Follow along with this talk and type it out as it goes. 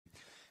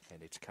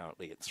and it's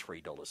currently at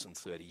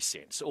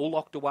 $3.30. All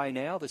locked away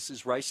now. This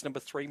is race number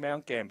 3,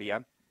 Mount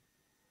Gambier.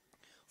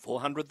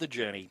 400 the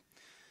journey.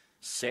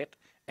 Set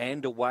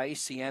and away,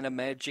 Sienna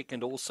Magic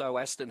and also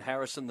Aston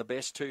Harrison, the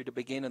best two to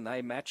begin, and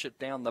they match it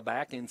down the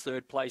back. In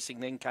third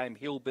placing then came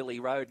Hillbilly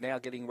Road, now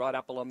getting right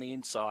up along the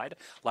inside.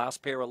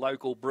 Last pair of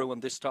Local Brew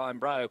and This Time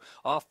Bro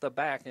off the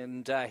back,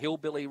 and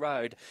Hillbilly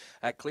Road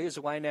clears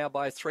away now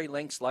by 3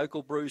 lengths.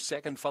 Local Brew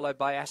second, followed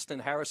by Aston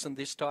Harrison,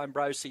 This Time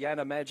Bro,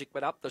 Sienna Magic,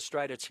 but up the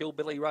straight it's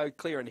Hillbilly Road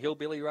clear, and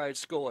Hillbilly Road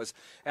scores.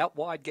 Out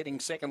wide getting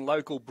second,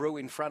 Local Brew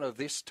in front of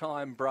This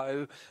Time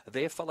Bro.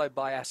 They're followed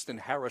by Aston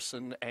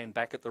Harrison, and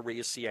back at the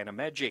rear Sienna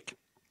Magic.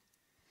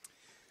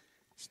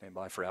 Stand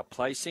by for our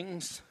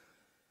placings.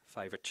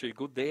 Favourite too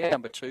good there.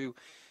 Number 2,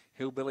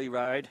 Hillbilly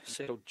Road,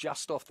 settled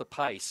just off the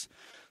pace.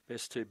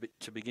 Best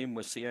to begin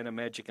with Sienna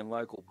Magic and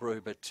Local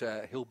Brew, but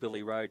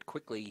Hillbilly Road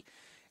quickly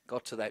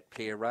got to that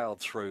pair,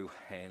 railed through,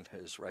 and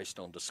has raced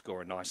on to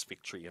score a nice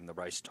victory in the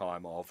race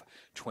time of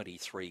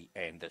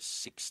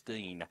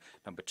 23:16.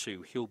 Number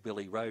 2,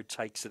 Hillbilly Road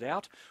takes it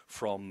out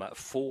from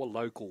 4,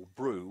 Local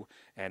Brew,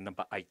 and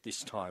number 8,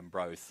 This Time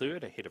Bro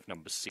third, ahead of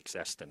number 6,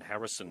 Aston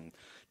Harrison.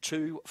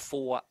 2,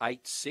 4,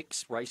 8,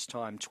 6, race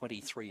time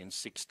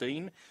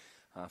 23:16.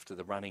 After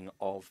the running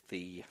of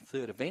the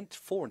third event,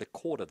 4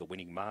 1/4 the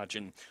winning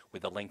margin,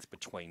 with a length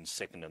between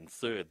second and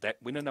third.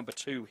 That winner, number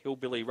 2,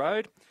 Hillbilly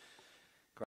Road,